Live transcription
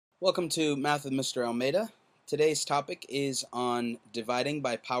Welcome to Math with Mr. Almeida. Today's topic is on dividing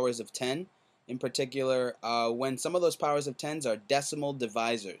by powers of 10. In particular, when some of those powers of 10s are decimal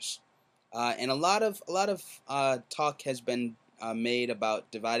divisors. And a lot of talk has been made about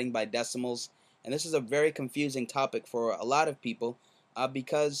dividing by decimals, and this is a very confusing topic for a lot of people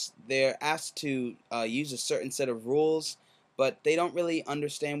because they're asked to use a certain set of rules, but they don't really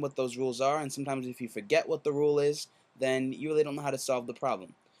understand what those rules are, and sometimes if you forget what the rule is, then you really don't know how to solve the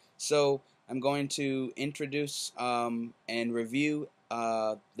problem. So I'm going to introduce and review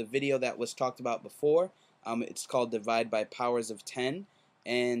the video that was talked about before. It's called Divide by Powers of 10,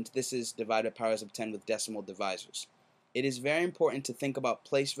 and this is Divide by Powers of 10 with decimal divisors. It is very important to think about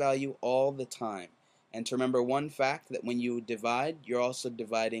place value all the time, and to remember one fact, that when you divide, you're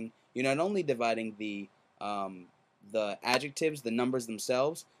not only dividing the adjectives, the numbers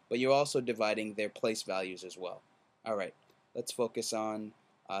themselves, but you're also dividing their place values as well. Alright, let's focus on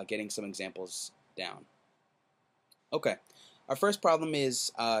getting some examples down. Okay, our first problem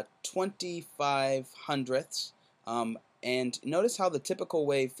is 25 hundredths, and notice how the typical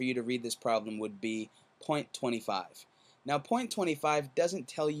way for you to read this problem would be 0.25. Now 0.25 doesn't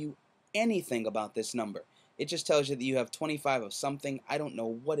tell you anything about this number. It just tells you that you have 25 of something. I don't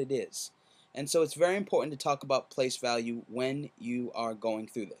know what it is. And so it's very important to talk about place value when you are going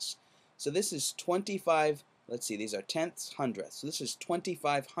through this. So this is 25. Let's see, these are tenths, hundredths. So this is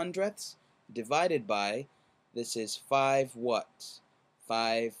 25 hundredths divided by, this is 5 what?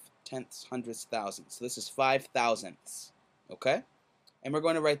 5 tenths, hundredths, thousandths. So this is 5 thousandths, okay? And we're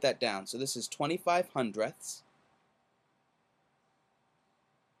going to write that down. So this is 25 hundredths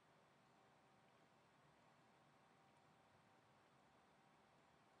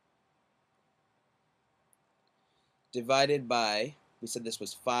divided by, we said this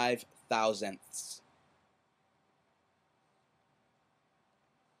was 5 thousandths.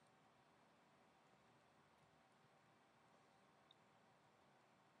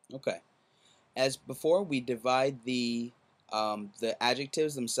 Okay. As before, we divide the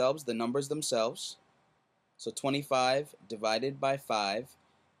adjectives themselves, the numbers themselves. So 25 divided by 5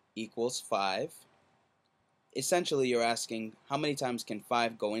 equals 5. Essentially, you're asking how many times can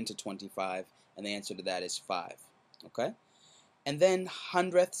 5 go into 25, and the answer to that is 5. Okay? And then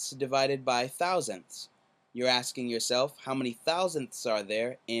hundredths divided by thousandths. You're asking yourself how many thousandths are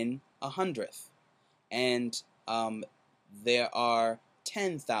there in a hundredth. And there are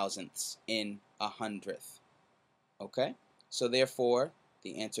 10 thousandths in a hundredth. Okay? So therefore,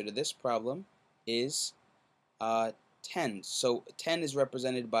 the answer to this problem is 10. So 10 is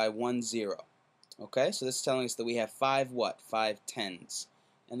represented by 1 0. Okay? So this is telling us that we have 5 what? 5 tens.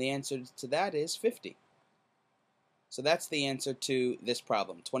 And the answer to that is 50. So that's the answer to this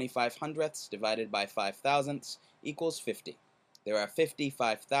problem. 25 hundredths divided by 5 thousandths equals 50. There are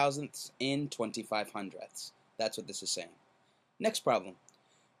 55 thousandths in 25 hundredths. That's what this is saying. Next problem.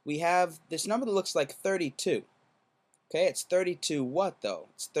 We have this number that looks like 32. Okay, it's 32 what though?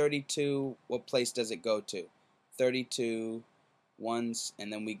 It's 32, what place does it go to? 32 ones,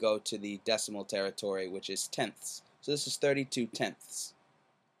 and then we go to the decimal territory, which is tenths. So this is 32 tenths.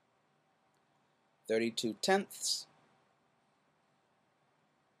 32 tenths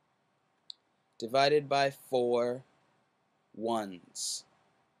divided by 4 ones.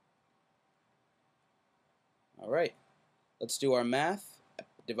 Alright, let's do our math,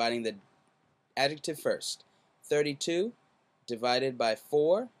 dividing the adjective first. 32 divided by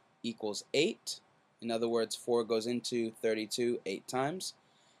 4 equals 8. In other words, 4 goes into 32 8 times.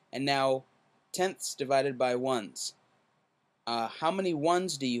 And now, tenths divided by ones. How many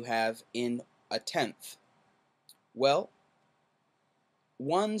ones do you have in a tenth? Well,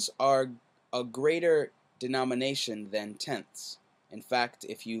 ones are a greater denomination than tenths. In fact,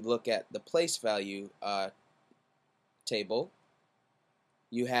 if you look at the place value table,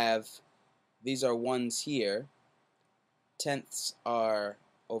 you have, these are ones here, tenths are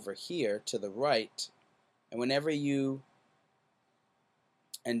over here to the right, and whenever you,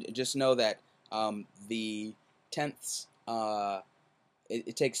 and just know that the tenths,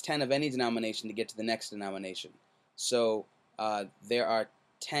 it takes 10 of any denomination to get to the next denomination. So there are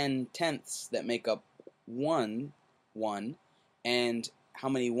 10 tenths that make up 1, and how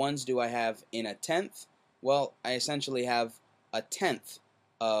many ones do I have in a tenth? Well, I essentially have a tenth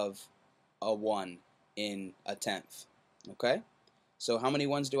of a 1 in a tenth. Okay? So how many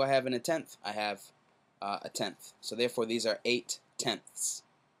ones do I have in a tenth? I have a tenth. So therefore these are 8 tenths.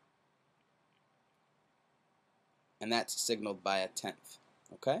 And that's signaled by a tenth.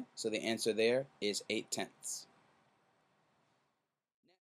 Okay? So the answer there is 8 tenths.